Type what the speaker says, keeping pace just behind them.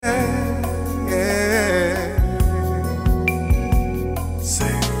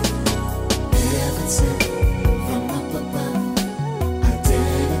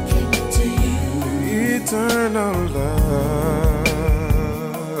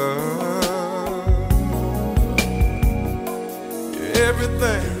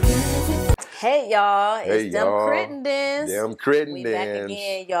y'all. Hey, It's Them y'all. Crittendens. Them Crittendens. We back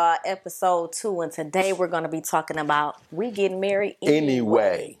again, y'all. Episode 2. And today we're going to be talking about we getting married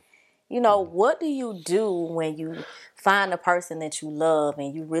anyway. You know, what do you do when you find a person that you love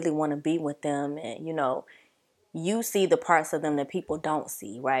and you really want to be with them? And, you know, you see the parts of them that people don't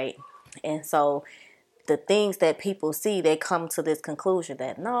see, right? And so the things that people see, they come to this conclusion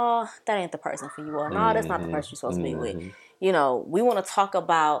that, no, that ain't the person for you. Or, no, that's not the person you're supposed to be with. You know, we want to talk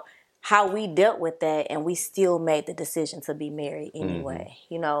about how we dealt with that and we still made the decision to be married anyway.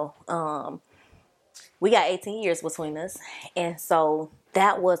 You know, we got 18 years between us. And so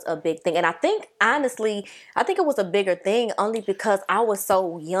that was a big thing. And I think, honestly, it was a bigger thing only because I was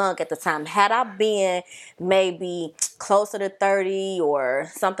so young at the time. Had I been maybe closer to 30 or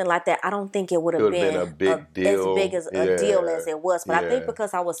something like that, I don't think it would have been a big deal. as big as a deal as it was. But I think Yeah.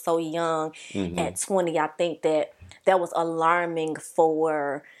 because I was so young at 20, I think that was alarming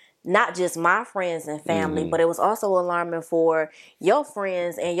for not just my friends and family, but it was also alarming for your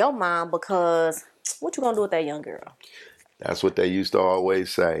friends and your mom because what you gonna do with that young girl? That's what they used to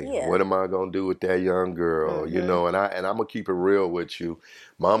always say. Yeah. What am I gonna do with that young girl? You know, and I'm gonna keep it real with you.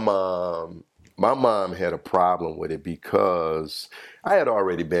 My mom had a problem with it because I had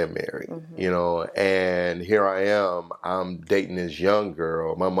already been married, you know, and here I am, I'm dating this young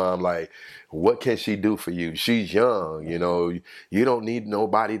girl. My mom like, what can she do for you? She's young, you know, you don't need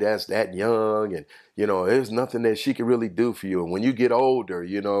nobody that's that young, and you know, there's nothing that she can really do for you. And when you get older,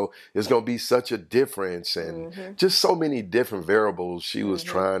 you know, it's going to be such a difference and just so many different variables she was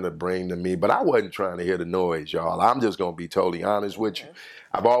trying to bring to me. But I wasn't trying to hear the noise, y'all. I'm just going to be totally honest with you.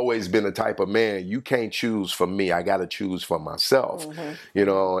 I've always been the type of man, you can't choose for me. I got to choose for myself, you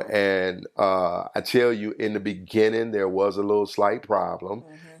know. And I tell you, in the beginning, there was a little slight problem.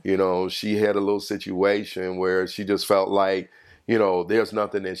 You know, she had a little situation where she just felt like, you know, there's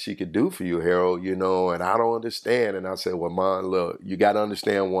nothing that she could do for you, Harold, you know, and I don't understand. And I said, well, Mom, look, you got to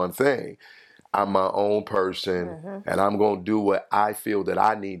understand one thing. I'm my own person and I'm going to do what I feel that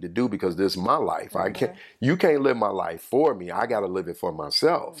I need to do because this is my life. You can't live my life for me. I got to live it for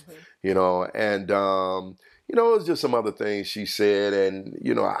myself, you know, and, you know, it's just some other things she said. And,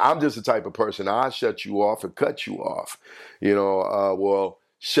 you know, I'm just the type of person, I shut you off and cut you off, you know,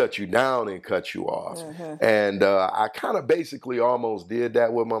 shut you down and cut you off. And I kind of basically almost did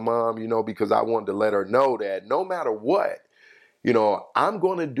that with my mom, you know, because I wanted to let her know that no matter what, you know, I'm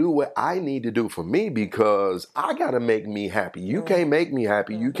going to do what I need to do for me because I got to make me happy. You can't make me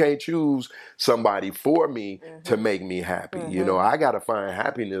happy. You can't choose somebody for me to make me happy. You know, I got to find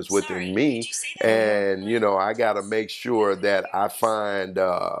happiness within me. And, you know, I got to make sure that I find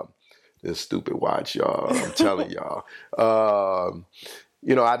this stupid watch, y'all. I'm telling y'all.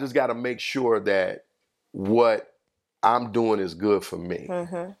 You know, I just got to make sure that what I'm doing is good for me.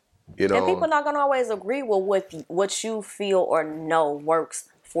 You know, and people not gonna always agree with what you feel or know works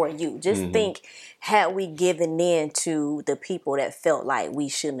for you. Just think, had we given in to the people that felt like we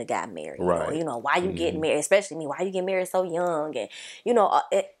shouldn't have got married, Right. you know, why you getting married, especially me, why you get married so young, and you know,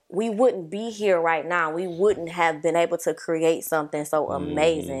 we wouldn't be here right now. We wouldn't have been able to create something so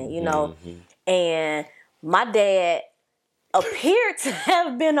amazing, you know. And my dad appeared to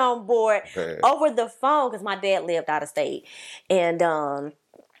have been on board over the phone because my dad lived out of state, and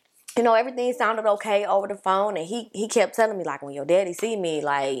you know, everything sounded okay over the phone, and he kept telling me, like, when your daddy see me,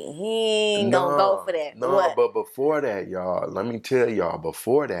 like, he ain't gonna go for that. No, but before that, y'all, let me tell y'all,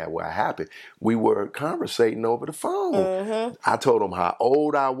 before that, what happened, we were conversating over the phone. I told him how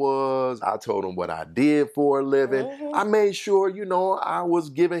old I was. I told him what I did for a living. I made sure, you know, I was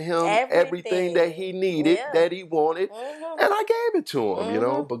giving him everything that he needed, that he wanted, and I gave it to him, you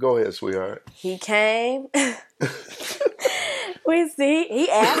know. But go ahead, sweetheart. He came. He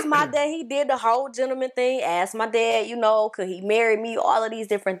asked my dad, he did the whole gentleman thing, asked my dad, you know, could he marry me, all of these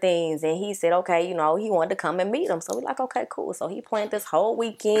different things. And he said, okay, you know, he wanted to come and meet him. So we're like, okay, cool. So he planned this whole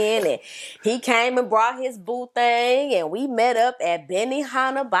weekend, and he came and brought his boo thing, and we met up at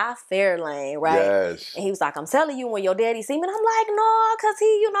Benihana by Fairlane, right? Yes. And he was like, I'm telling you, when your daddy see me, and I'm like, no, because he,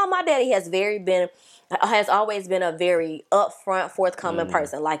 you know, my daddy has always been a very upfront, forthcoming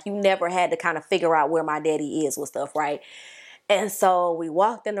person. Like, you never had to kind of figure out where my daddy is with stuff, right? And so we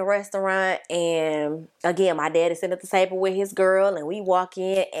walked in the restaurant, and again, my dad is sitting at the table with his girl, and we walk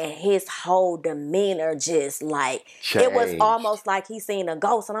in, and his whole demeanor just like, changed. It was almost like he seen a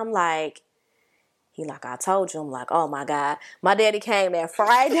ghost. And I'm like, he like, I told you. I'm like, oh my God. My daddy came that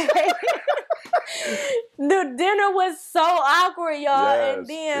Friday. The dinner was so awkward, y'all. Yes, and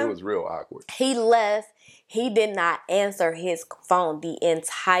then it was real awkward. he left. he did not answer his phone the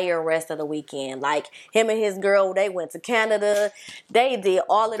entire rest of the weekend. Like, him and his girl, they went to Canada. They did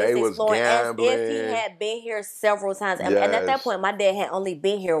all of this exploring as if he had been here several times. Yes. And at that point, my dad had only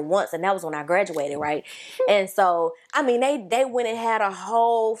been here once, and that was when I graduated, right? And so, I mean, they went and had a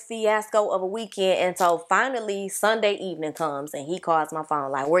whole fiasco of a weekend. And so finally, Sunday evening comes, and he calls my phone,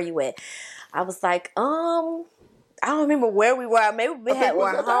 like, where you at? I was like, I don't remember where we were. Maybe we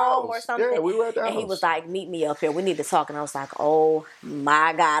were home or something. Yeah, we were at the house. And he was like, meet me up here. We need to talk. And I was like, oh,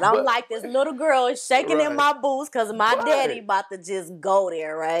 my God. I'm like this little girl shaking in my boots because my daddy about to just go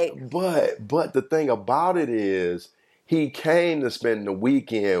there, right? But the thing about it is, he came to spend the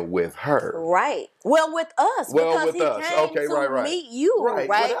weekend with her. Right. Well, with us. Because he came to meet you, right?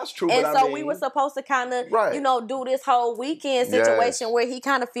 Well, that's true. And so we were supposed to kind of, do this whole weekend situation where he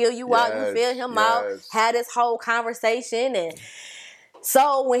kind of feel you out, you feel him out, had this whole conversation. And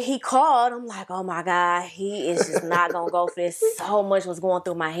so when he called, I'm like, oh my God, he is just not going to go for this. So much was going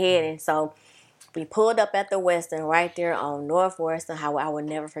through my head. And so we pulled up at the Western right there on Northwestern. How I would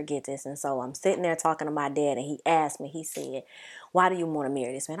never forget this. And so I'm sitting there talking to my dad, and he asked me, he said, why do you want to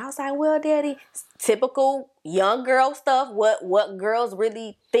marry this man? I was like, well, Daddy, typical young girl stuff, what girls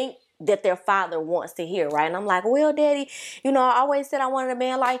really think that their father wants to hear, right? And I'm like, well, Daddy, I always said I wanted a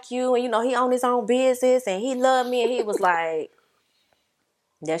man like you, and, he owned his own business, and he loved me. And he was like,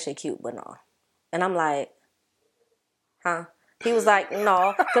 that shit cute, but no. And I'm like, huh? He was like,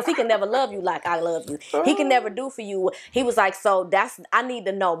 no, because he can never love you like I love you. He can never do for you. He was like, so I need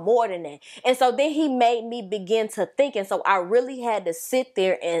to know more than that. And so then he made me begin to think. And so I really had to sit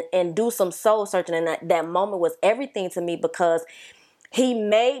there and do some soul searching. And that moment was everything to me, because he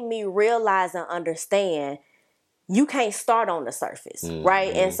made me realize and understand you can't start on the surface,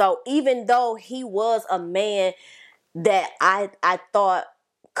 right? And so even though he was a man that I thought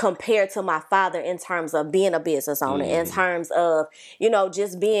compared to my father in terms of being a business owner, in terms of,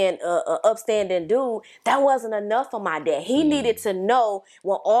 just being a upstanding dude, that wasn't enough for my dad. He needed to know,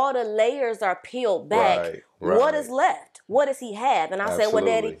 when all the layers are peeled back, what is left? What does he have? And I said, well,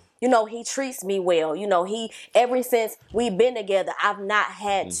 Daddy, he treats me well. Ever since we've been together, I've not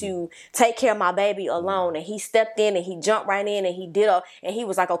had to take care of my baby alone. And he stepped in and he jumped right in and he did and he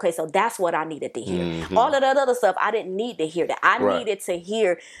was like, okay, so that's what I needed to hear. All of that other stuff, I didn't need to hear that. I needed to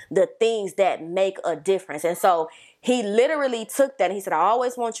hear the things that make a difference. And so he literally took that and he said, I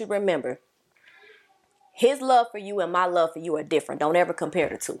always want you to remember, his love for you and my love for you are different. Don't ever compare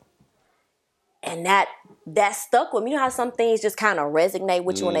the two. And that stuck with me. You know how some things just kind of resonate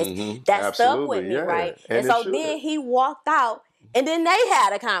with you, and that stuck with me, right? And so then he walked out, and then they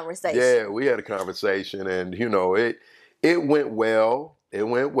had a conversation. Yeah, we had a conversation, and it went well. It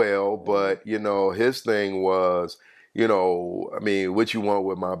went well, but his thing was, what you want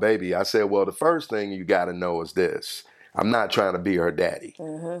with my baby? I said, well, the first thing you got to know is this. I'm not trying to be her daddy.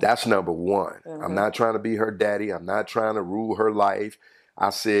 That's number one. I'm not trying to be her daddy. I'm not trying to rule her life. I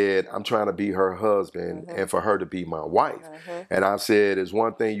said, I'm trying to be her husband and for her to be my wife. And I said, there's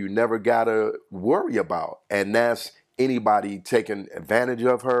one thing you never got to worry about, and that's anybody taking advantage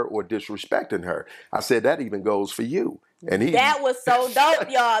of her or disrespecting her. I said, that even goes for you. And that was so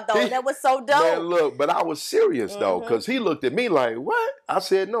dope, y'all, though. That was so dope. Man, look, but I was serious, though, because he looked at me like, what? I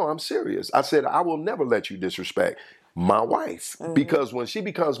said, no, I'm serious. I said, I will never let you disrespect my wife, because when she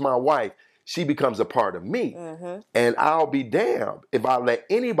becomes my wife, she becomes a part of me. And I'll be damned if I let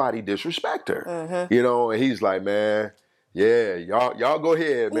anybody disrespect her. And he's like, man, yeah, y'all go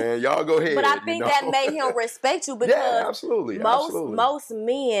ahead, man. Y'all go ahead. But I think that made him respect you, because absolutely. Most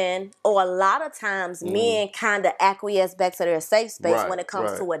men, or a lot of times men kind of acquiesce back to their safe space when it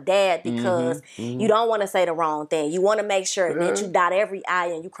comes to a dad, because you don't want to say the wrong thing. You want to make sure that you dot every I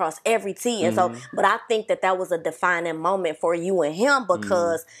and you cross every T. And so, but I think that was a defining moment for you and him,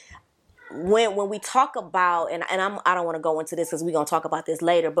 because when we talk about, and I don't want to go into this because we're going to talk about this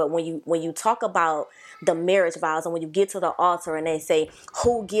later, but when you talk about the marriage vows, and when you get to the altar and they say,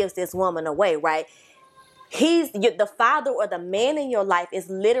 who gives this woman away, right? The father or the man in your life is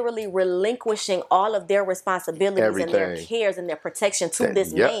literally relinquishing all of their responsibilities and their cares and their protection to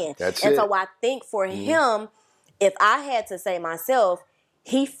this man. So I think for him, if I had to say myself,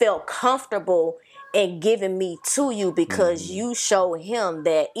 he felt comfortable and giving me to you, because you show him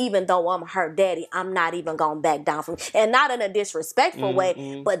that even though I'm her daddy, I'm not even going to back down from, and not in a disrespectful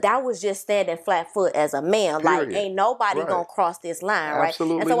way, but that was just standing flat foot as a man. Period. Like, ain't nobody going to cross this line, right?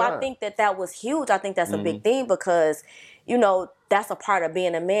 And so I think that was huge. I think that's a big thing, because, that's a part of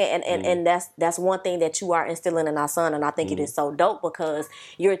being a man, and that's one thing that you are instilling in our son, and I think it is so dope because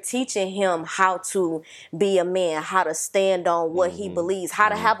you're teaching him how to be a man, how to stand on what he believes, how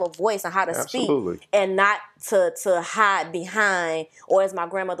to have a voice and how to speak, and not to hide behind, or as my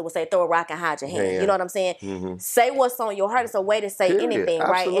grandmother would say, throw a rock and hide your hand. You know what I'm saying? Say what's on your heart. It's a way to say anything,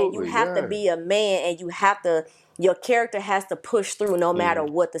 right? And you have to be a man, and you have to. Your character has to push through no matter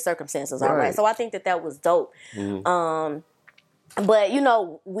what the circumstances are, right? So I think that was dope. But, you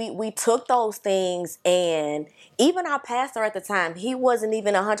know, we took those things, and even our pastor at the time, he wasn't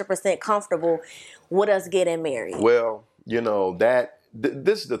even 100% comfortable with us getting married. Well, you know,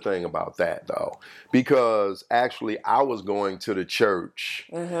 this is the thing about that, though, because actually I was going to the church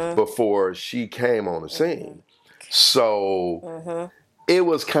before she came on the scene. So it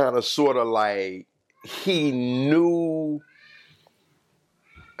was kind of sort of like he knew...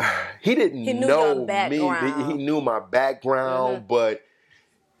 He didn't know me. He knew my background, but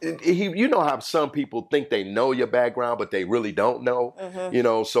you know how some people think they know your background, but they really don't know. You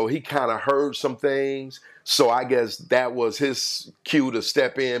know, so he kind of heard some things. So I guess that was his cue to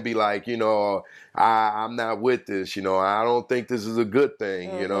step in, be like, you know, I'm not with this. You know, I don't think this is a good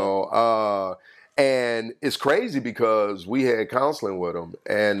thing. You know, and it's crazy because we had counseling with him,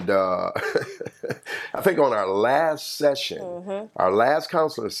 and I think on our last session, our last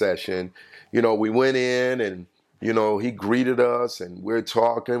counseling session, you know, we went in and, you know, he greeted us and we're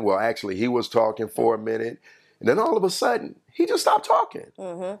talking. Well, actually, he was talking for a minute, and then all of a sudden, he just stopped talking.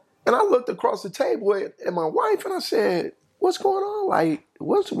 And I looked across the table at my wife and I said, "What's going on? Like,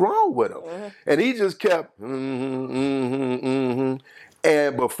 what's wrong with him?" And he just kept,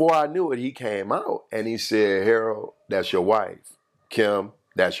 And before I knew it, he came out and he said, "Harold, that's your wife. Kim,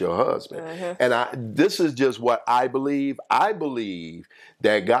 that's your husband." And this is just what I believe. I believe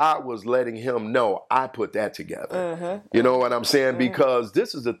that God was letting him know I put that together. You know what I'm saying? Because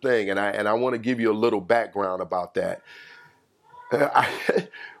this is the thing, and I want to give you a little background about that.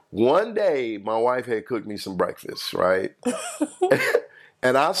 One day, my wife had cooked me some breakfast, right?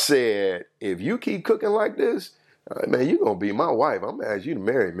 And I said, "If you keep cooking like this, man, you're going to be my wife. I'm going to ask you to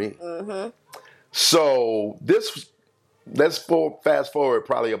marry me." So let's fast forward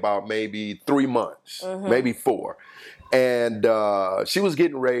probably about maybe 3 months, maybe 4. And she was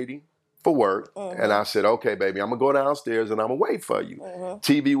getting ready for work. And I said, "Okay, baby, I'm going to go downstairs and I'm going to wait for you."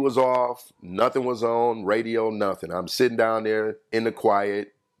 TV was off. Nothing was on. Radio, nothing. I'm sitting down there in the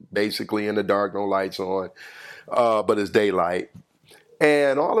quiet, basically in the dark, no lights on. But it's daylight.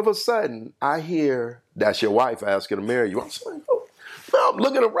 And all of a sudden, I hear, "That's your wife asking to marry you." I'm like, "Oh." I'm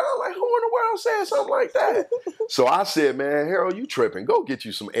looking around like, who in the world said something like that? So I said, "Man, Harold, you tripping. Go get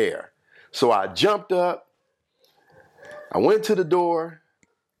you some air." So I jumped up. I went to the door.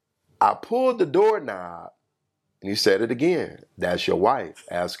 I pulled the doorknob, and he said it again. "That's your wife.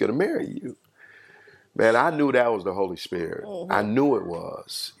 Ask her to marry you." Man, I knew that was the Holy Spirit. I knew it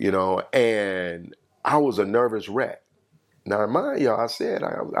was, you know, and I was a nervous wreck. Now, mind y'all, I said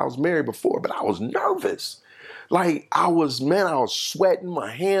I was married before, but I was nervous. Like, I was sweating.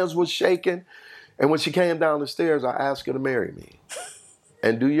 My hands were shaking. And when she came down the stairs, I asked her to marry me.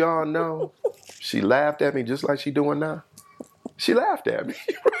 And do y'all know, she laughed at me just like she doing now. She laughed at me,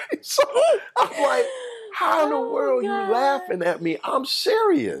 right? So I'm like, how in the world you laughing at me? I'm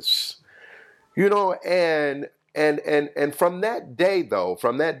serious. You know, and from that day, though,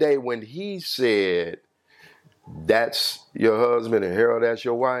 from that day when he said, "That's your husband," and "Harold, that's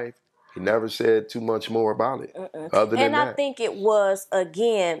your wife," he never said too much more about it. Other than that. And I think it was,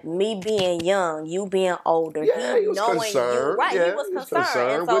 again, me being young, you being older. Yeah, he was knowing concerned. You, right? Yeah, he was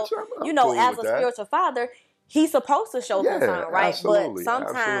concerned. And so, you know, as a spiritual father, he's supposed to show concern, right? Absolutely, but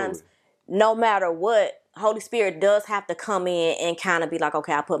sometimes, no matter what, Holy Spirit does have to come in and kind of be like,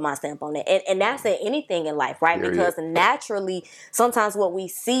 "Okay, I put my stamp on it." And that's in anything in life, right? Because naturally, sometimes what we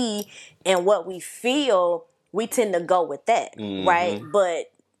see and what we feel, we tend to go with that, right?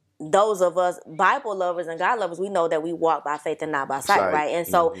 But those of us Bible lovers and God lovers, we know that we walk by faith and not by sight, right? And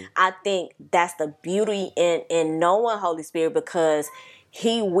so I think that's the beauty in knowing Holy Spirit, because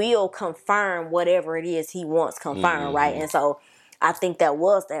he will confirm whatever it is he wants confirmed, right? And so I think that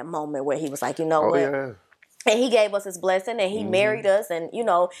was that moment where he was like, "You know what?" Yeah. And he gave us his blessing, and he married us, and, you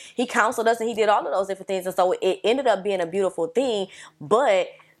know, he counseled us, and he did all of those different things. And so it ended up being a beautiful thing. But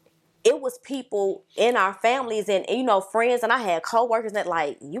it was people in our families and you know, friends, and I had coworkers that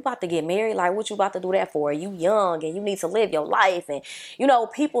like, you about to get married? Like, what you about to do that for? You young and you need to live your life. And, you know,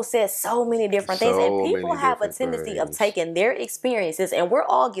 people said so many different things. And people have a tendency of taking their experiences, and we're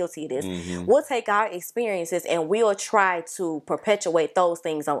all guilty of this. Mm-hmm. We'll take our experiences and we'll try to perpetuate those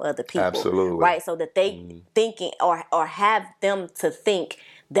things on other people. Absolutely. Right? So that they thinking or have them to think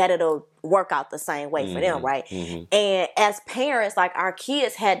that it'll work out the same way for them, right? And as parents, like, our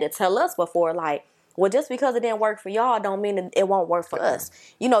kids had to tell us before, like, well, just because it didn't work for y'all don't mean it won't work for us.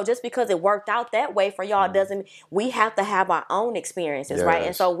 You know, just because it worked out that way for y'all doesn't, we have to have our own experiences, right?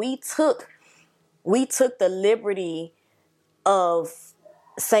 And so we took the liberty of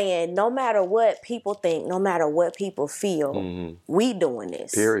saying, no matter what people think, no matter what people feel, we doing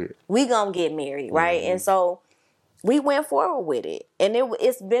this. Period. We gonna get married, right? And so we went forward with it. And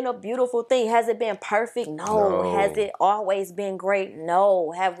it's been a beautiful thing. Has it been perfect? No. Has it always been great?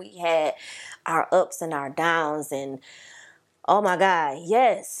 No. Have we had our ups and our downs? And, oh my God,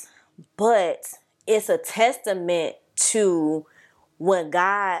 yes. But it's a testament to when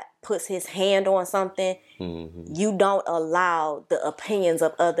God puts his hand on something, you don't allow the opinions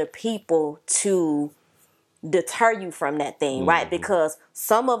of other people to deter you from that thing, right? Because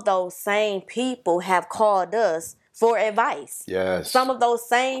some of those same people have called us for advice. Yes. Some of those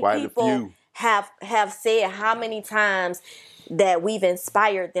same people have said how many times that we've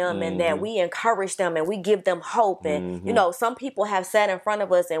inspired them and that we encourage them and we give them hope. And, you know, some people have sat in front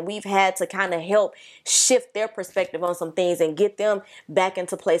of us and we've had to kind of help shift their perspective on some things and get them back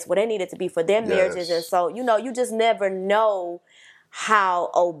into place where they needed to be for their marriages. And so, you know, you just never know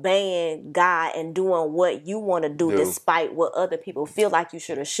how obeying God and doing what you want to do despite what other people feel like you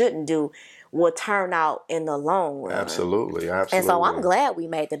should or shouldn't do will turn out in the long run. Absolutely. And so I'm glad we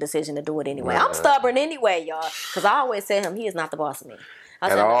made the decision to do it anyway. I'm stubborn anyway, y'all, because I always tell him he is not the boss of me.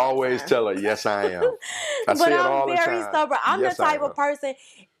 I always tell her, yes, I am. But I'm very stubborn. I'm the type of person,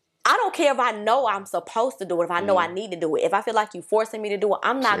 I don't care if I know I'm supposed to do it, if I know I need to do it. If I feel like you're forcing me to do it,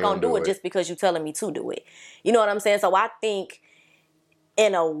 I'm not going to do it just because you're telling me to do it. You know what I'm saying? So I think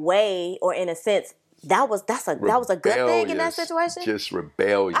in a way or in a sense, that was a good thing in that situation. Just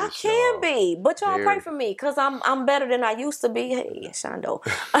rebellious. I can be, but y'all pray for me because I'm better than I used to be. Hey, Shondo.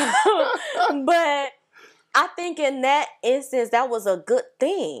 But I think in that instance, that was a good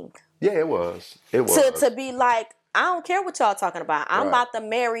thing. Yeah, it was. It was to be like, I don't care what y'all talking about. I'm about to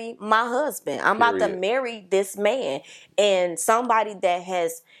marry my husband. I'm about to marry this man, and somebody that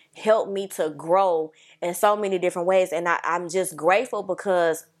has helped me to grow in so many different ways. And I'm just grateful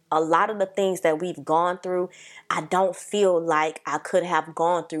because a lot of the things that we've gone through, I don't feel like I could have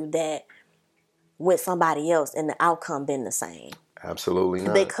gone through that with somebody else and the outcome been the same. Absolutely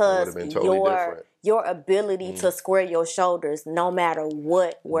not. Because totally your ability to square your shoulders no matter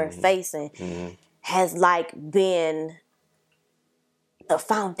what we're facing has like been the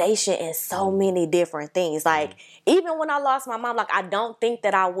foundation in so many different things. Like, even when I lost my mom, like, I don't think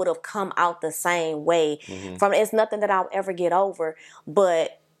that I would have come out the same way from it. It's nothing that I'll ever get over,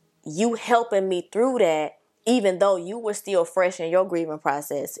 but you helping me through that, even though you were still fresh in your grieving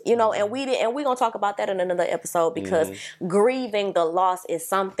process, you know, and we're going to talk about that in another episode because grieving the loss is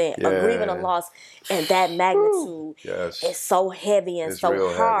something, grieving a loss in that magnitude is so heavy and it's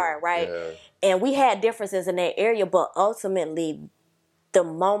so hard, right? Yeah. And we had differences in that area, but ultimately the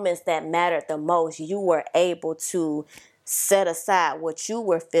moments that mattered the most, you were able to set aside what you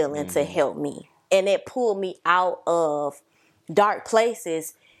were feeling to help me. And it pulled me out of dark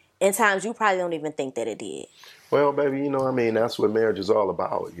places in times you probably don't even think that it did. Well, baby, you know, I mean, that's what marriage is all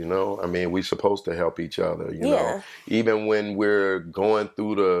about, you know? I mean, we're supposed to help each other, you know? Even when we're going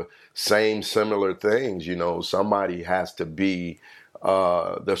through the same similar things, you know, somebody has to be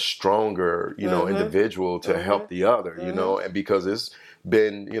the stronger, you know, individual to help the other, you know? And because it's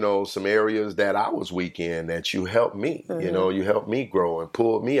been, you know, some areas that I was weak in that you helped me, you know, you helped me grow and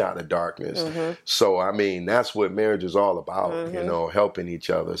pulled me out of darkness. So, I mean, that's what marriage is all about, you know, helping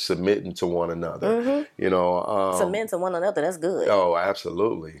each other, submitting to one another, you know. Submitting to one another, that's good. Oh,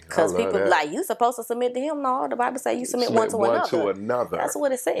 absolutely. Because people be like, you supposed to submit to him? No, the Bible says you submit one to another. That's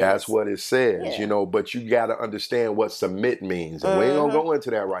what it says. That's what it says, you know, but you got to understand what submit means. And we ain't going to go into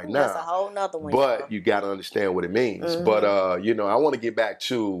that right now. That's a whole nother one. But you got to understand what it means. But, you know, I want to get back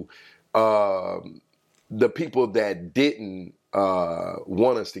to the people that didn't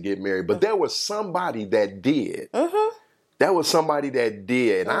want us to get married, but there was somebody that did. There was somebody that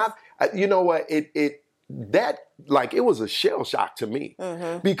did, and I you know what, it was a shell shock to me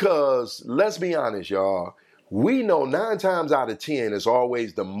because let's be honest, y'all. we know 9 times out of 10 it's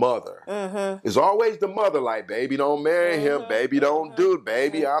always the mother. It's always the mother like, baby, don't marry him. Baby, don't do it.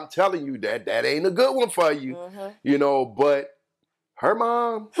 Baby, I'm telling you that ain't a good one for you. You know, but her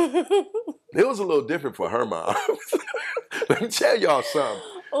mom, it was a little different for her mom. Let me tell y'all something.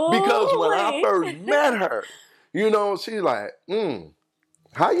 Because when I first met her, you know, she's like,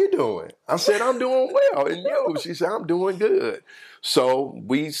 how you doing? I said, I'm doing well. And you? She said, I'm doing good. So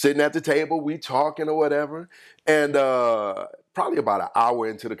we sitting at the table, we talking or whatever. And probably about an hour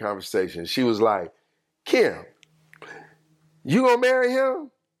into the conversation, she was like, Kim, you gonna marry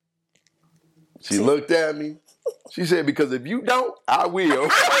him? She looked at me. She said, because if you don't, I will. I'm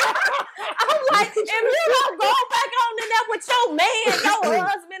like, if you don't go back on in there with your man, your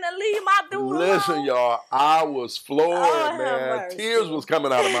husband, and leave my dude alone. Listen, y'all, I was floored, man. Tears was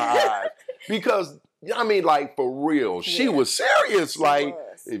coming out of my eyes. Because, I mean, like, for real, she was serious. Like,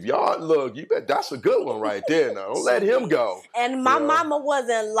 if y'all, look, you bet that's a good one right there now. Don't let him go. And my mama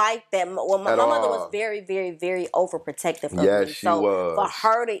wasn't like that. Well, my mother was very, very, very overprotective of me. Yes, she was. For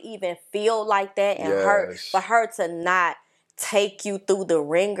her to even feel like that and for her to not take you through the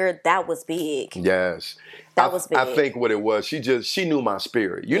ringer, that was big. Yes. That was big. I think what it was, she knew my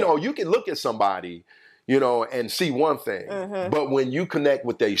spirit. You know, you can look at somebody, you know, and see one thing. But when you connect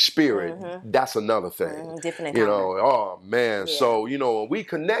with their spirit, that's another thing. Different encounter. You know, oh man. Yeah. So, you know, when we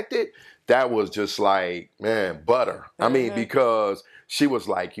connected, that was just like, man, butter. I mean, because she was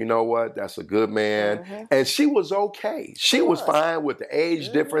like, you know what? That's a good man. And she was okay. She was fine with the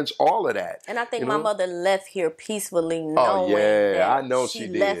age difference, all of that. And I think my mother left here peacefully knowing that I know she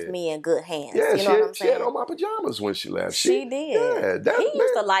did. left me in good hands. Yeah, you know what I'm saying? She had on my pajamas when she left. She did. Yeah, he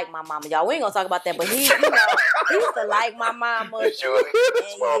used to like my mama, y'all. We ain't gonna talk about that, but he, you know, he used to like my mama.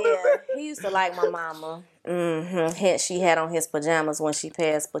 He used to like my mama. Hence, she had on his pajamas when she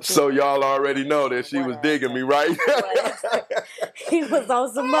passed. But so y'all already know that she was digging me, right? He was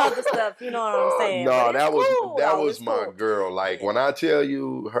on some other stuff, you know what I'm saying? No, that was my girl. Like when I tell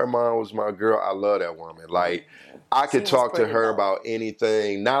you her mom was my girl, I love that woman. Like I could talk to her about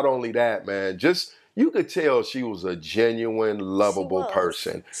anything. Not only that, man, just you could tell she was a genuine, lovable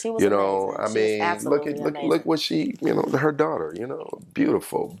person. She was you know, amazing. I mean, look what she, you know, her daughter, you know,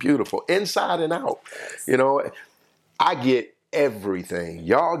 beautiful, beautiful, inside and out. You know, I get everything.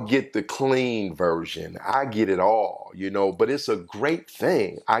 Y'all get the clean version. I get it all, you know, but it's a great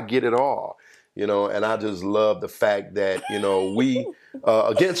thing. I get it all, you know, and I just love the fact that, you know, we,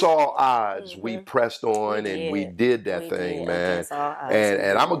 against all odds, we pressed on and we did that thing, man.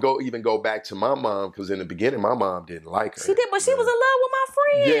 And I'm going to go back to my mom because in the beginning, my mom didn't like her. She did, but she was in love with my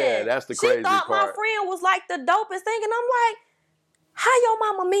friend. Yeah, that's the crazy part. She thought my friend was like the dopest thing. And I'm like, how your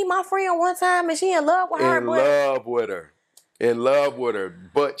mama meet my friend one time and she in love with her? In love with her.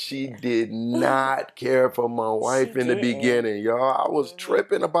 But she did not care for my wife in the beginning, y'all. I was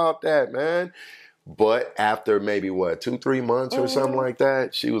tripping about that, man. But after maybe 2-3 months or something like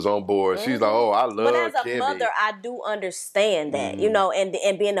that, she was on board. She's like, "Oh, I love Kimmy." But as a mother, I do understand that, you know, and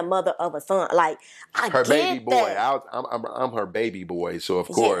being the mother of a son, like her baby boy. I'm her baby boy, so of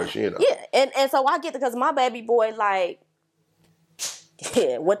course, you know. Yeah, and so I get it because my baby boy, like,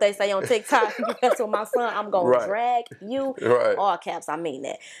 what they say on TikTok, that's what my son, I'm gonna drag you. All caps, I mean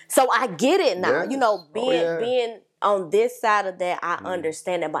that. So I get it now. You know, being on this side of that, I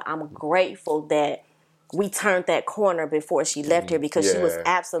understand it, but I'm grateful that we turned that corner before she left here because she was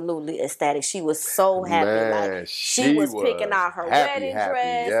absolutely ecstatic. She was so happy. Man, like she was picking out her wedding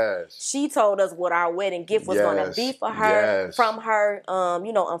dress. Yes. She told us what our wedding gift was going to be for her. From her,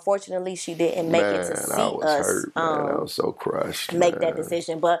 you know, unfortunately, she didn't make it to see us. Hurt, I was so crushed. Make that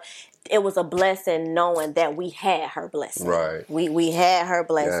decision, but it was a blessing knowing that we had her blessing. Right. We had her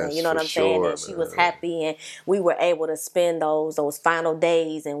blessing. Yes, you know what I'm saying? And she was happy, and we were able to spend those final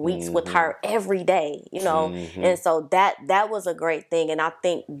days and weeks with her every day. You know, and so that was a great thing, and I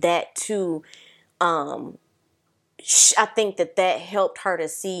think that too. I think that helped her to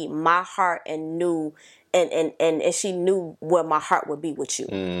see my heart and knew. And she knew where my heart would be with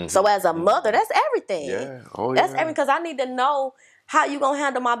you. So as a mother, that's everything. Yeah. That's everything, because I need to know how you gonna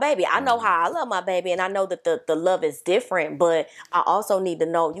handle my baby. I know how I love my baby, and I know that the love is different, but I also need to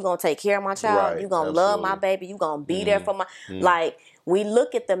know you gonna take care of my child. Right, you gonna love my baby. You gonna be there for my like. We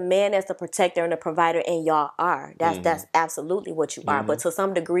look at the man as the protector and the provider, and y'all are. That's absolutely what you are. But to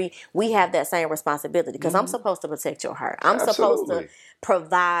some degree, we have that same responsibility because I'm supposed to protect your heart. I'm supposed to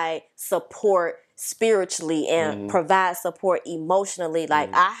provide support spiritually and provide support emotionally.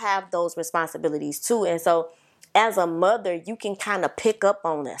 Like I have those responsibilities too, and so as a mother, you can kind of pick up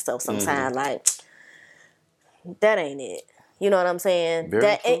on that stuff sometimes. Like that ain't it. You know what I'm saying? Very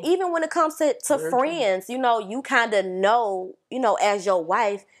that true. And even when it comes to friends, you know, you kind of know, you know, as your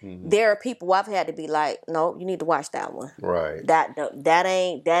wife, there are people I've had to be like, no, you need to watch that one. Right. That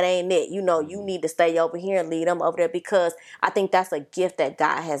ain't it. You know, you need to stay over here and lead them over there, because I think that's a gift that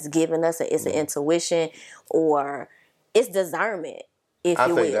God has given us. It's an intuition, or it's discernment, if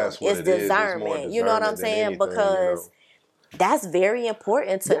you will. That's what it's discernment. It's you know what I'm saying? Anything, because that's very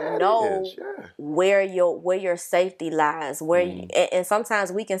important to know where your safety lies. And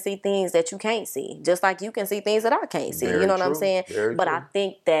sometimes we can see things that you can't see, just like you can see things that I can't see. You know what I'm saying? But I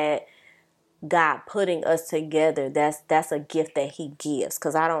think that God putting us together, that's a gift that He gives,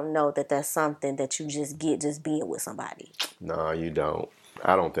 because I don't know that that's something that you just get just being with somebody. No, you don't.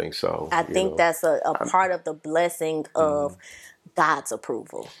 I don't think so. I think that's a part of the blessing of God's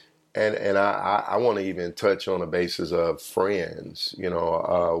approval. And I want to even touch on the basis of friends. You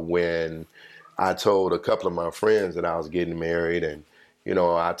know, when I told a couple of my friends that I was getting married, and you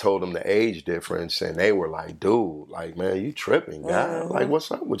know, I told them the age difference, and they were like, dude, like, man, you tripping, guy. Like, what's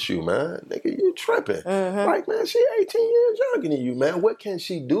up with you, man? Nigga, you tripping. Like, man, she 18 years younger than you, man. What can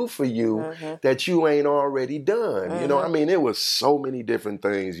she do for you that you ain't already done? You know, I mean, it was so many different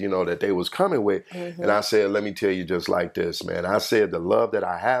things, you know, that they was coming with. And I said, let me tell you just like this, man. I said, the love that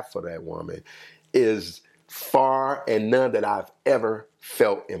I have for that woman is far and none that I've ever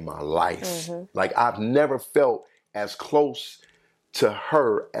felt in my life. Like, I've never felt as close to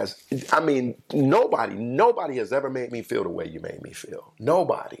her as, I mean, nobody has ever made me feel the way you made me feel.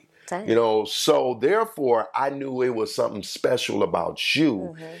 Nobody. Same. You know, so therefore I knew it was something special about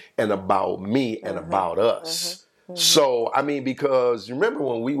you and about me and about us. So, I mean, because remember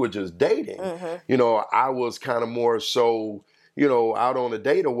when we were just dating, you know, I was kind of more so, you know, out on a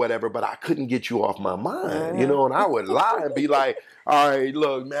date or whatever, but I couldn't get you off my mind, you know, and I would lie and be like, all right,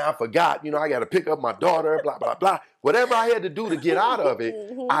 look, man, I forgot, you know, I got to pick up my daughter, blah, blah, blah. Whatever I had to do to get out of it,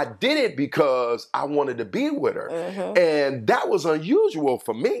 I did it because I wanted to be with her. And that was unusual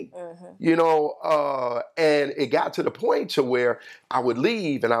for me, you know, and it got to the point to where I would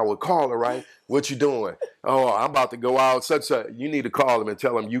leave and I would call her, right? What you doing? Oh, I'm about to go out, you need to call him and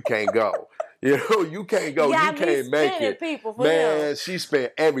tell him you can't go. You know, you can't go, you can't make it. Man, she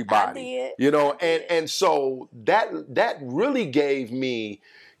spent everybody. You know, and so that really gave me,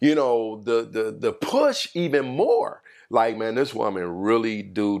 you know, the push even more. Like, man, this woman really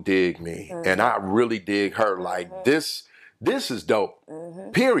do dig me. And I really dig her. Like, this is dope.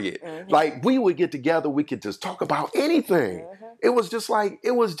 Period. Like, we would get together, we could just talk about anything. It was just like,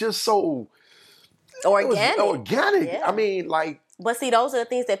 it was just so organic. Yeah. I mean, like, but see, those are the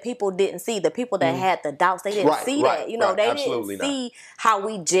things that people didn't see. The people that had the doubts, they didn't see that. You know, they didn't see how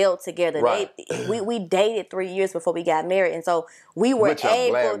we gelled together. We dated 3 years before we got married, and so we were Which I'm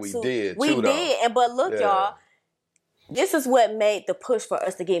glad we did. And but look, y'all, this is what made the push for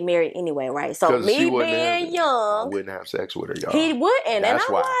us to get married anyway, right? So me being young, I wouldn't have sex with her, y'all. He wouldn't, That's and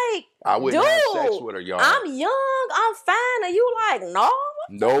I'm like, I wouldn't have sex with her, y'all. I'm young, I'm fine, and you like, no.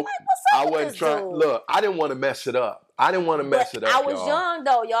 Nope. Like, what's up I wasn't trying. Look, I didn't want to mess it up. I was young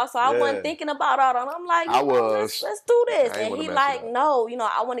though, y'all, so I wasn't thinking about all that. I'm like, let's do this. And he like, no, you know,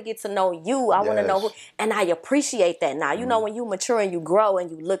 I want to get to know you. I want to know who, and I appreciate that now. You know, when you mature and you grow and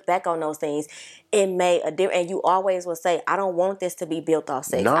you look back on those things, it made a difference. And you always will say, I don't want this to be built off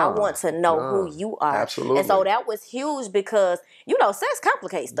sex. I want to know who you are. Absolutely. And so that was huge because, you know, sex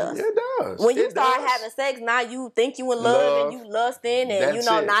complicates stuff. It does. When you start having sex, now you think you in love and you lusting, and you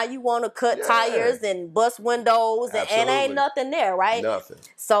know, now you want to cut tires and bust windows, and ain't nothing there, right? Nothing.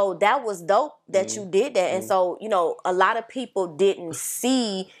 So that was dope that you did that. And so, you know, a lot of people didn't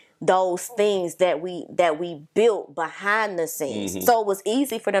see those things that we built behind the scenes. So it was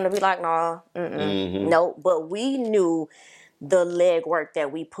easy for them to be like, nah, no. But we knew the legwork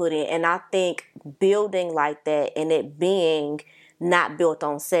that we put in. And I think building like that and it being not built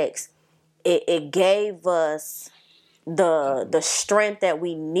on sex, it gave us the strength that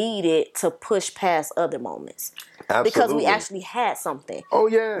we needed to push past other moments. Absolutely. Because we actually had something. Oh,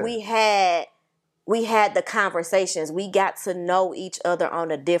 yeah. We had the conversations. We got to know each other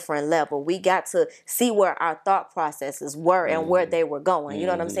on a different level. We got to see where our thought processes were and where they were going. You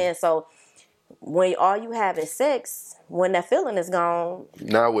know what I'm saying? So when all you have is sex, when that feeling is gone,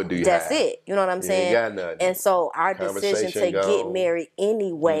 now what do you that's have? it. You know what I'm saying? Got nothing. And so our decision to get married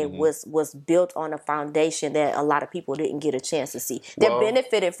anyway was built on a foundation that a lot of people didn't get a chance to see. They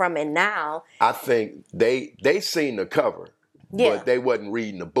benefited from it now. I think they seen the cover. Yeah. But they wasn't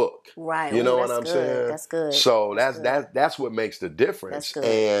reading the book. Right. You know what I'm saying? That's good. So that's what makes the difference. That's good.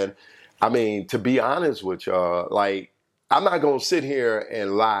 And I mean, to be honest with y'all, like, I'm not gonna sit here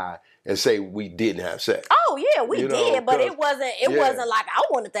and lie and say we didn't have sex. Oh yeah, we did, but it wasn't. It wasn't like I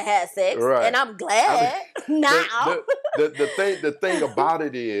wanted to have sex, right. And I'm glad now. The thing about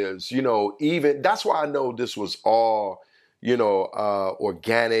it is, even that's why I know this was all,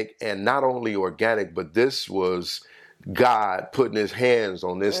 organic, and not only organic, but this was God putting His hands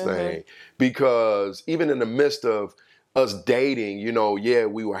on this thing, because even in the midst of us dating,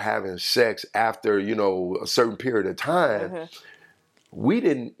 we were having sex after, a certain period of time. She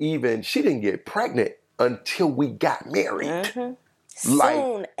didn't get pregnant until we got married.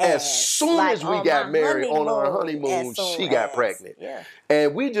 As soon as we got married on our honeymoon, she got pregnant. Yeah.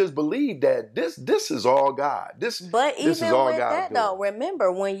 And we just believed that this is all God. But even is all with God that doing. though,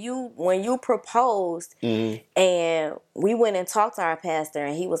 remember when you proposed and we went and talked to our pastor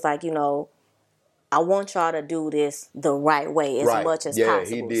and he was like, I want y'all to do this the right way as much as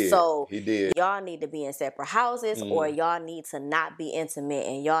possible. He did. So he did. Y'all need to be in separate houses or y'all need to not be intimate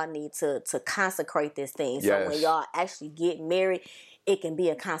and y'all need to consecrate this thing. So when y'all actually get married, it can be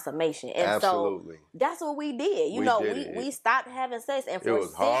a consummation. And Absolutely. so that's what we did. We stopped having sex and for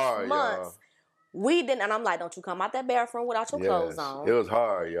 6 months we didn't, and I'm like, don't you come out that bathroom without your clothes on. It was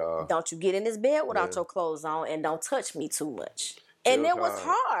hard, y'all. Don't you get in this bed without your clothes on, and don't touch me too much. And it was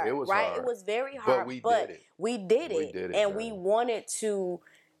hard. It was hard. It was very hard. But we did it. And we wanted to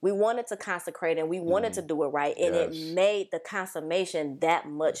consecrate and we wanted to do it right. And it made the consummation that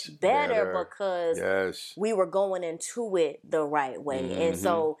much better because we were going into it the right way. And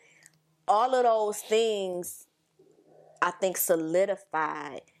so all of those things, I think,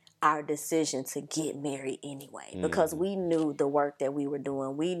 solidified our decision to get married anyway, because we knew the work that we were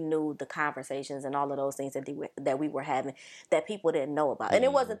doing. We knew the conversations and all of those things that we were having that people didn't know about. And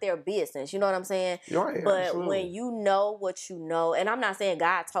it wasn't their business, you know what I'm saying? Right, but absolutely. When you know what you know, and I'm not saying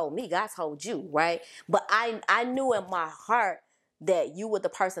God told me, God told you, right? But I knew in my heart that you were the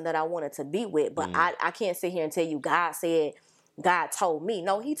person that I wanted to be with, but I can't sit here and tell you God told me.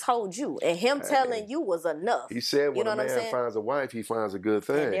 No, He told you. And Him telling you was enough. He said when a man finds a wife, he finds a good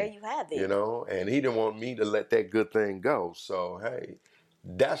thing. And there you have it. And He didn't want me to let that good thing go. So, hey,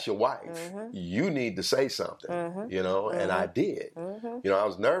 that's your wife. You need to say something, and I did. I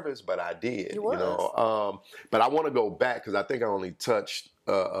was nervous, but I did, but I want to go back because I think I only touched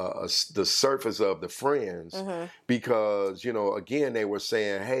the surface of the friends because, again, they were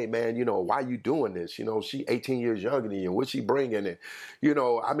saying, hey, man, why you doing this? She 18 years younger than you. What's she bringing? And,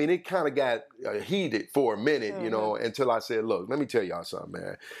 it kind of got heated for a minute, until I said, look, let me tell y'all something,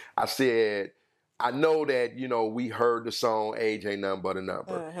 man. I said, I know that, we heard the song, age ain't nothing but a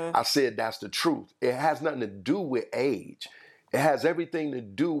number. I said, that's the truth. It has nothing to do with age. It has everything to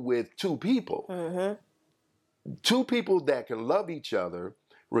do with two people. Two people that can love each other,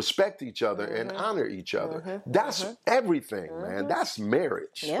 respect each other, and honor each other. That's everything, man. That's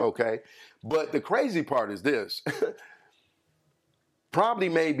marriage, okay? But the crazy part is this. Probably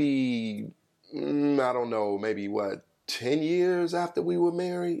maybe, I don't know, maybe 10 years after we were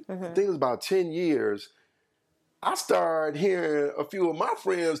married? I think it was about 10 years. I started hearing a few of my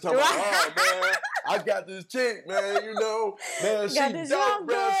friends talking about, oh, man, I got this chick, man, man, she dope,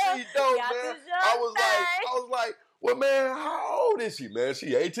 bro. She dope, man. I was like, well, man, how old is she, man?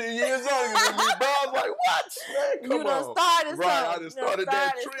 She 18 years younger than me, bro. I was like, what? Man, come on. You done started something. Right, I done started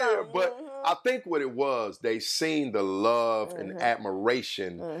that trend. But I think what it was, they seen the love and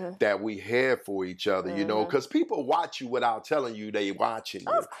admiration that we had for each other, because people watch you without telling you they watching you.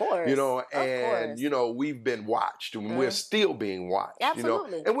 Of course. We've been watched and we're still being watched.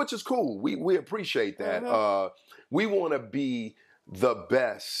 Absolutely. And which is cool. We appreciate that. We want to be the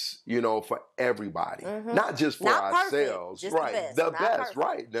best, for everybody, not just for ourselves, just right? The best,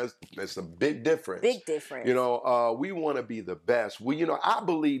 right? That's a big difference. Big difference. We want to be the best. I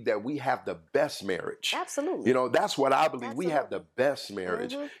believe that we have the best marriage. Absolutely. That's what I believe. We have the best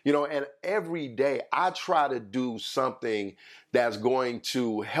marriage. And every day I try to do something that's going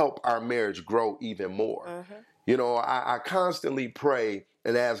to help our marriage grow even more. I constantly pray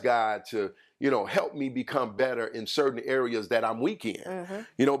and ask God to help me become better in certain areas that I'm weak in,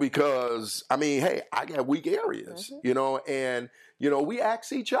 because, hey, I got weak areas, and, we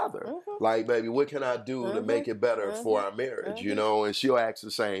ask each other, like, baby, what can I do to make it better for our marriage, and she'll ask the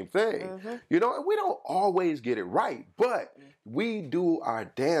same thing, and we don't always get it right, but we do our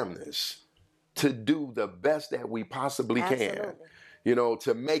damnness to do the best that we possibly can.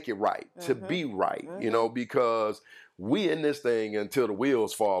 to make it right, to be right, because we in this thing until the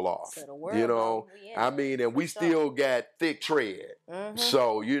wheels fall off, and we still got thick tread.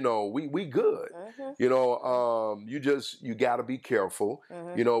 So, we good. You got to be careful,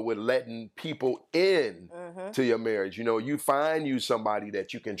 with letting people in to your marriage. You find you somebody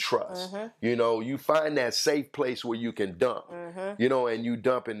that you can trust. You find that safe place where you can dump, and you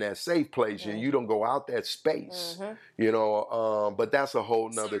dump in that safe place and you don't go out that space, but that's a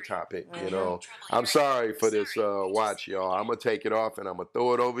whole nother topic, I'm sorry for this watch, y'all. I'm going to take it off and I'm going to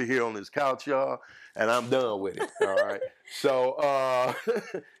throw it over here on this couch, y'all, and I'm done with it. All right. So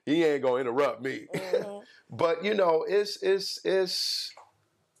he ain't going to interrupt me. But, it's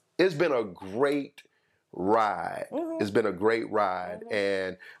been a great ride. It's been a great ride.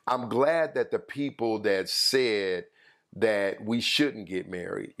 And I'm glad that the people that said that we shouldn't get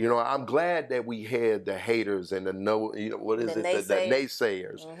married, I'm glad that we had the haters and the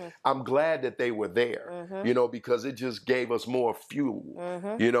naysayers. I'm glad that they were there, because it just gave us more fuel,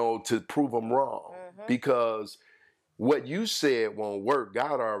 to prove them wrong. Because what you said won't work,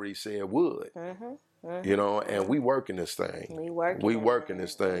 God already said would. And we working this thing. We working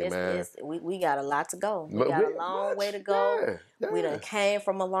this thing, man. We got a lot to go. We got a long way to go. Yeah. We done came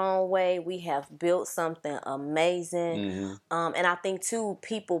from a long way. We have built something amazing. And I think too,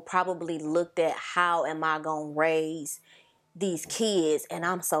 people probably looked at how am I gonna raise these kids, and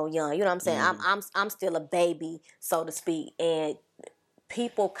I'm so young. You know what I'm saying? I'm still a baby, so to speak. And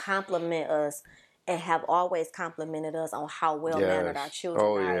people compliment us and have always complimented us on how well-mannered our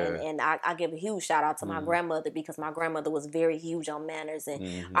children are. And I give a huge shout out to my grandmother, because my grandmother was very huge on manners.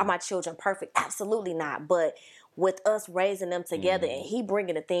 And are my children perfect? Absolutely not. But with us raising them together and he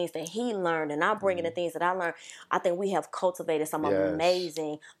bringing the things that he learned and I'm bringing the things that I learned, I think we have cultivated some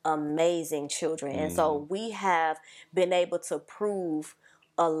amazing, amazing children. And so we have been able to prove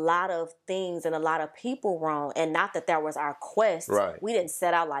a lot of things and a lot of people wrong. And not that that was our quest. Right. We didn't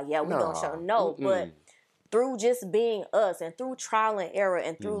set out like, we gonna show but through just being us and through trial and error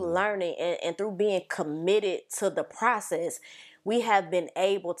and through learning and through being committed to the process, we have been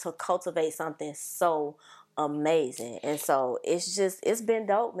able to cultivate something so amazing. And so it's been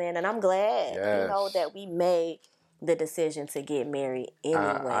dope, man. And I'm glad, that we made the decision to get married anyway.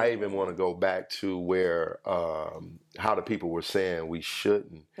 I even want to go back to where how the people were saying we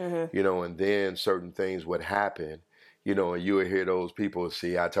shouldn't, and then certain things would happen, and you would hear those people,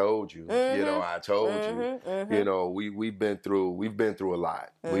 see, I told you, I told you, we've been through a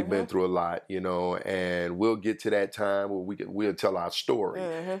lot. We've been through a lot, and we'll get to that time where we'll tell our story,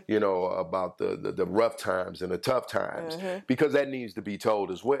 about the rough times and the tough times, because that needs to be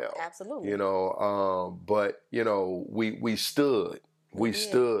told as well. Absolutely. But we stood. We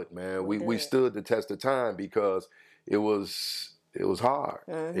stood, man. We stood the test of time, because it was hard.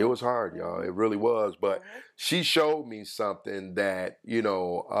 It was hard, y'all. It really was. But she showed me something that,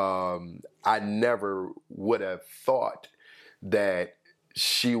 I never would have thought that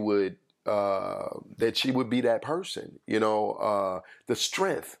she would be that person. The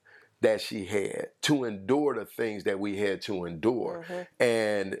strength that she had to endure the things that we had to endure.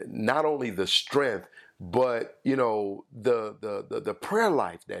 And not only the strength, but, the prayer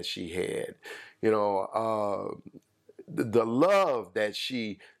life that she had, the love that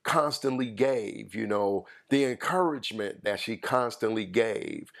she constantly gave, the encouragement that she constantly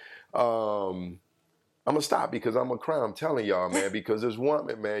gave. I'm going to stop because I'm going to cry. I'm telling y'all, man, because this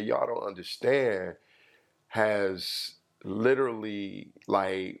woman, man, y'all don't understand, has literally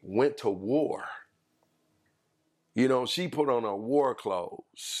went to war. She put on her war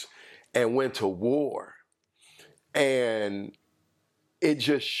clothes and went to war. And it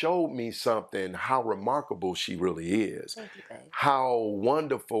just showed me something, how remarkable she really is. Thank you, babe. How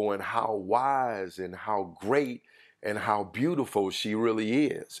wonderful and how wise and how great and how beautiful she really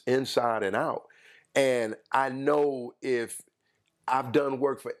is, inside and out. And I know if I've done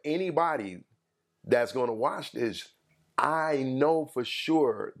work for anybody that's going to watch this, I know for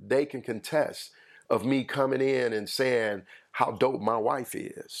sure they can contest of me coming in and saying how dope my wife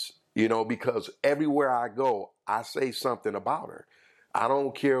is, because everywhere I go, I say something about her. I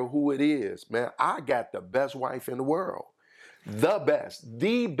don't care who it is, man. I got the best wife in the world. The best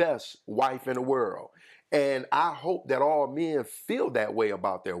wife in the world. And I hope that all men feel that way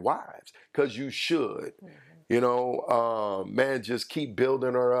about their wives, because you should. Man, just keep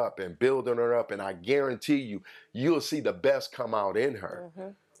building her up. And I guarantee you'll see the best come out in her.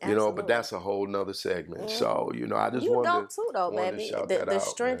 But that's a whole nother segment. So, I just wanted to shout that out. The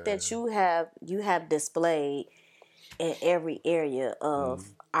strength that you have displayed in every area of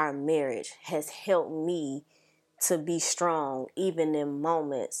our marriage has helped me to be strong even in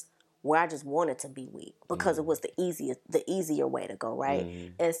moments where I just wanted to be weak because it was the easier way to go,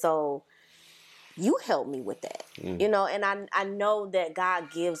 right? And so you helped me with that, you know, and I know that God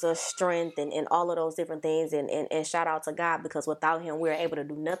gives us strength and all of those different things, and shout out to God, because without him we're able to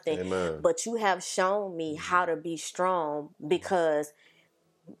do nothing. Amen. But you have shown me how to be strong, because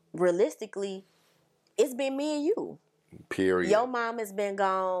realistically it's been me and you. Period. Your mom has been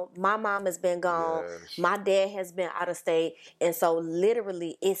gone. My mom has been gone. Yes. My dad has been out of state. And so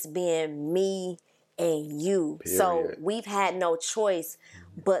literally it's been me and you. Period. So we've had no choice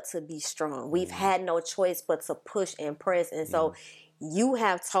but to be strong. We've had no choice but to push and press. And so you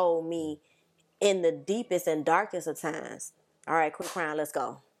have told me in the deepest and darkest of times, all right, quit crying, let's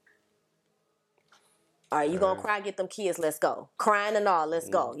go. All right, you gonna cry, get them kids, let's go. Crying and all, let's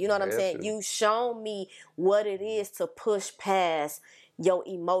go. You know what I'm saying? You shown me what it is to push past your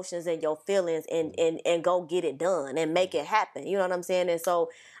emotions and your feelings and go get it done and make it happen. You know what I'm saying? And so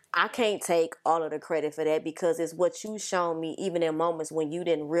I can't take all of the credit for that, because it's what you shown me even in moments when you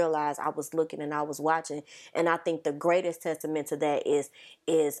didn't realize I was looking and I was watching. And I think the greatest testament to that is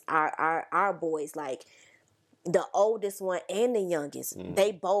our boys, like the oldest one and the youngest.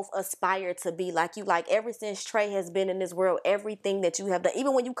 They both aspire to be like you. Like, ever since Trey has been in this world, everything that you have done,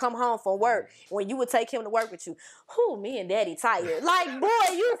 even when you come home from work, when you would take him to work with you, me and daddy tired. Like,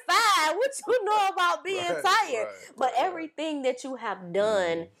 boy, you fine. What you know about being tired? But everything that you have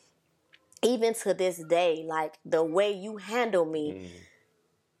done, even to this day, like the way you handle me,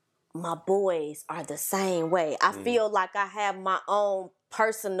 my boys are the same way. I feel like I have my own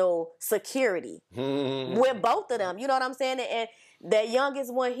personal security with both of them. You know what I'm saying? And the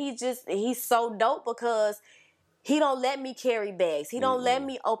youngest one, he's so dope because he don't let me carry bags. He don't let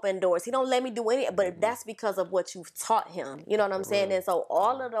me open doors. He don't let me do anything. But that's because of what you've taught him. You know what I'm saying? And so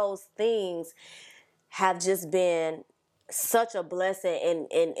all of those things have just been such a blessing,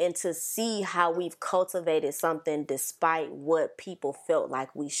 and to see how we've cultivated something despite what people felt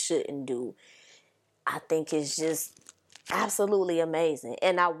like we shouldn't do, I think it's just absolutely amazing.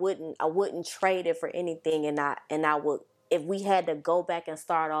 And I wouldn't trade it for anything, and I would, if we had to go back and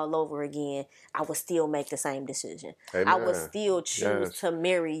start all over again, I would still make the same decision. Amen. I would still choose to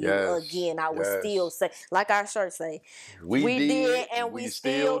marry you again. I would still say, like our shirt say, we did and we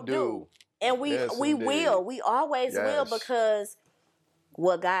still do. And we will. We always will, because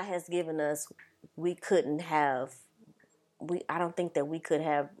what God has given us, we couldn't have. I don't think that we could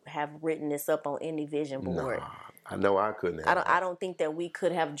have written this up on any vision board. Nah, I know I couldn't have. I don't think that we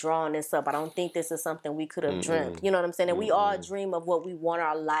could have drawn this up. I don't think this is something we could have dreamt. You know what I'm saying? And we all dream of what we want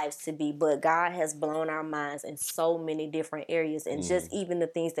our lives to be, but God has blown our minds in so many different areas, and just even the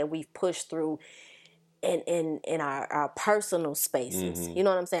things that we've pushed through in our personal spaces. You know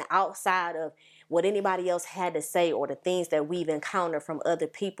what I'm saying? Outside of what anybody else had to say, or the things that we've encountered from other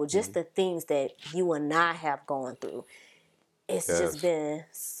people, just the things that you and I have gone through. It's just been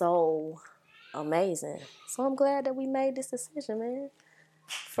so amazing. So I'm glad that we made this decision, man.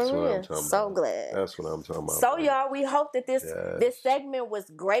 For real. So glad. That's what I'm talking about. So, y'all, we hope that this segment was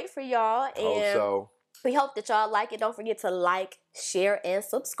great for y'all. And we hope that y'all like it. Don't forget to like, share, and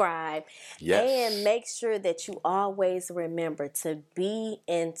subscribe. Yes. And make sure that you always remember to be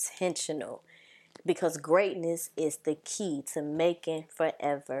intentional, because greatness is the key to making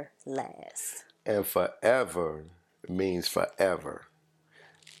forever last. And forever means forever.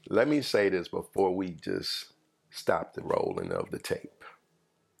 Let me say this before we just stop the rolling of the tape.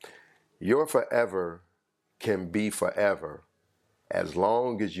 Your forever can be forever as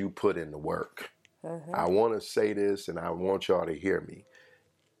long as you put in the work. I want to say this, and I want y'all to hear me.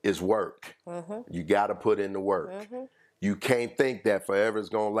 It's work. You got to put in the work. You can't think that forever is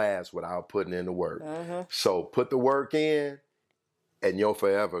going to last without putting in the work. So put the work in, and your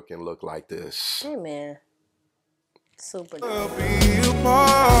forever can look like this. Amen. Super dope. I'll be a partner.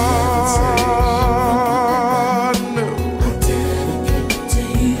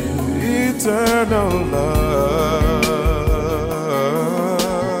 Eternal love.